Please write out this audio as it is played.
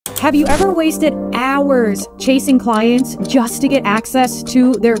Have you ever wasted hours chasing clients just to get access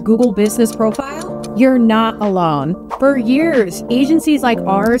to their Google business profile? You're not alone. For years, agencies like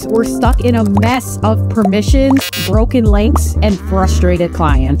ours were stuck in a mess of permissions, broken links, and frustrated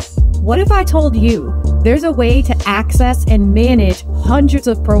clients. What if I told you there's a way to access and manage hundreds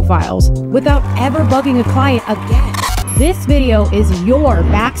of profiles without ever bugging a client again? This video is your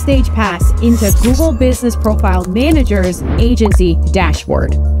backstage pass into Google Business Profile Manager's agency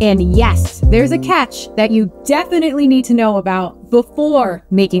dashboard. And yes, there's a catch that you definitely need to know about before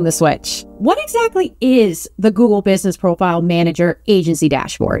making the switch. What exactly is the Google Business Profile Manager agency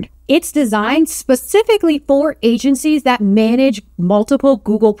dashboard? It's designed specifically for agencies that manage multiple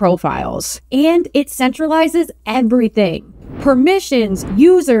Google profiles, and it centralizes everything: permissions,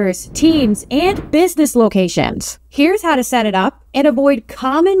 users, teams, and business locations. Here's how to set it up and avoid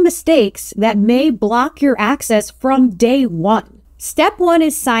common mistakes that may block your access from day one. Step 1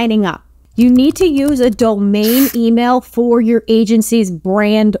 is signing up. You need to use a domain email for your agency's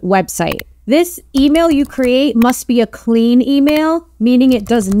brand website. This email you create must be a clean email, meaning it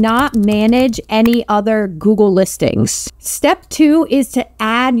does not manage any other Google listings. Step 2 is to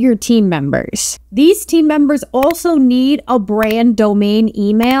add your team members. These team members also need a brand domain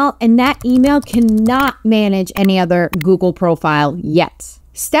email, and that email cannot manage any other Google profile yet.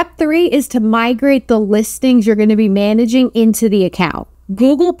 Step 3 is to migrate the listings you're going to be managing into the account.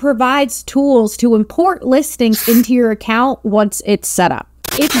 Google provides tools to import listings into your account once it's set up.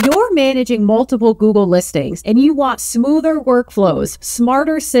 If you're managing multiple Google listings and you want smoother workflows,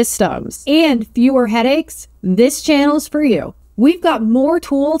 smarter systems, and fewer headaches, this channel's for you. We've got more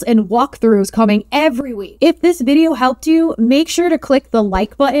tools and walkthroughs coming every week. If this video helped you, make sure to click the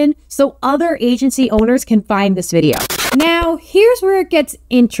like button so other agency owners can find this video. Now, here's where it gets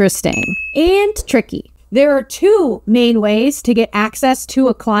interesting and tricky. There are two main ways to get access to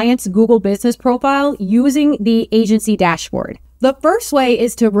a client's Google business profile using the agency dashboard. The first way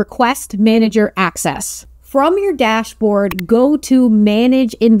is to request manager access. From your dashboard, go to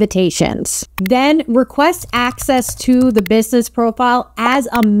Manage Invitations. Then request access to the business profile as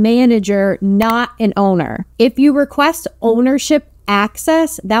a manager, not an owner. If you request ownership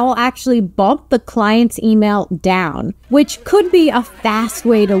access, that will actually bump the client's email down, which could be a fast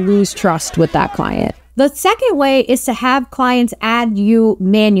way to lose trust with that client. The second way is to have clients add you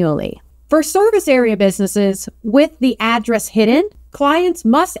manually. For service area businesses with the address hidden, clients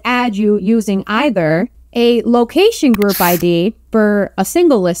must add you using either a location group ID for a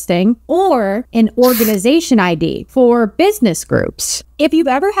single listing or an organization ID for business groups. If you've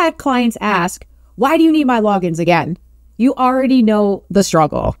ever had clients ask, "Why do you need my logins again?" you already know the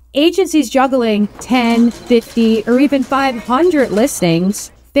struggle. Agencies juggling 10, 50, or even 500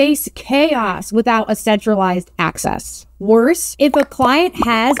 listings face chaos without a centralized access. Worse, if a client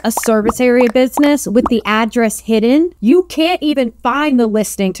has a service area business with the address hidden, you can't even find the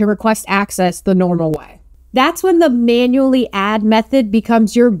listing to request access the normal way. That's when the manually add method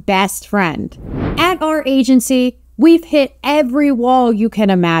becomes your best friend. At our agency, we've hit every wall you can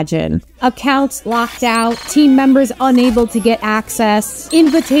imagine. Accounts locked out, team members unable to get access,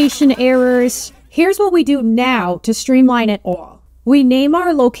 invitation errors. Here's what we do now to streamline it all. We name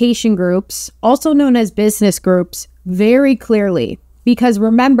our location groups, also known as business groups, very clearly. Because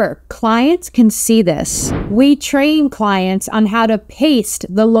remember, clients can see this. We train clients on how to paste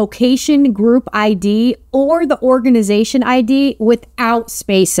the location group ID or the organization ID without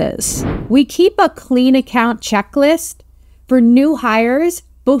spaces. We keep a clean account checklist for new hires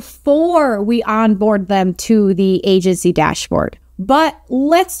before we onboard them to the agency dashboard. But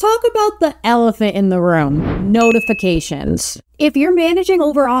let's talk about the elephant in the room: notifications. If you're managing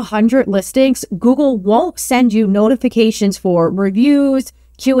over 100 listings, Google won't send you notifications for reviews,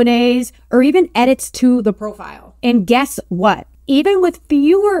 Q&As, or even edits to the profile. And guess what? Even with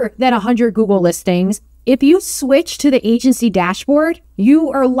fewer than 100 Google listings, if you switch to the agency dashboard,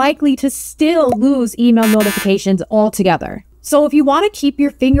 you are likely to still lose email notifications altogether. So if you want to keep your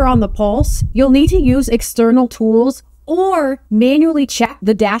finger on the pulse, you'll need to use external tools or manually check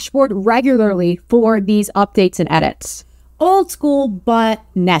the dashboard regularly for these updates and edits. Old school, but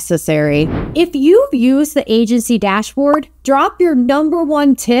necessary. If you've used the agency dashboard, drop your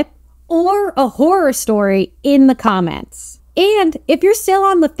 #1 tip or a horror story in the comments. And if you're still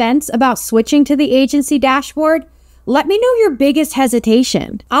on the fence about switching to the agency dashboard, let me know your biggest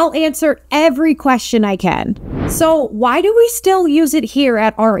hesitation. I'll answer every question I can. So why do we still use it here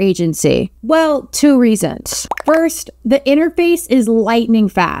at our agency? Well, 2 reasons. First, the interface is lightning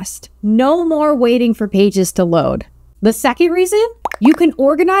fast. No more waiting for pages to load. The second reason? You can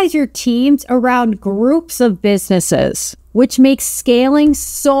organize your teams around groups of businesses, which makes scaling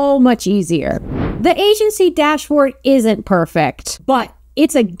so much easier. The agency dashboard isn't perfect, but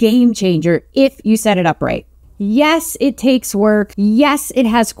it's a game changer if you set it up right. Yes, it takes work. Yes, it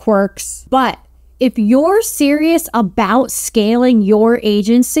has quirks, but if you're serious about scaling your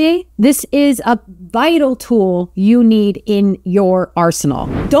agency, this is a vital tool you need in your arsenal.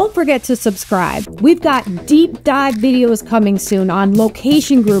 Don't forget to subscribe. We've got deep dive videos coming soon on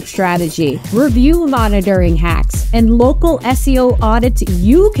location group strategy, review monitoring hacks, and local SEO audits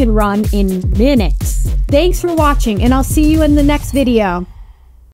you can run in minutes. Thanks for watching, and I'll see you in the next video.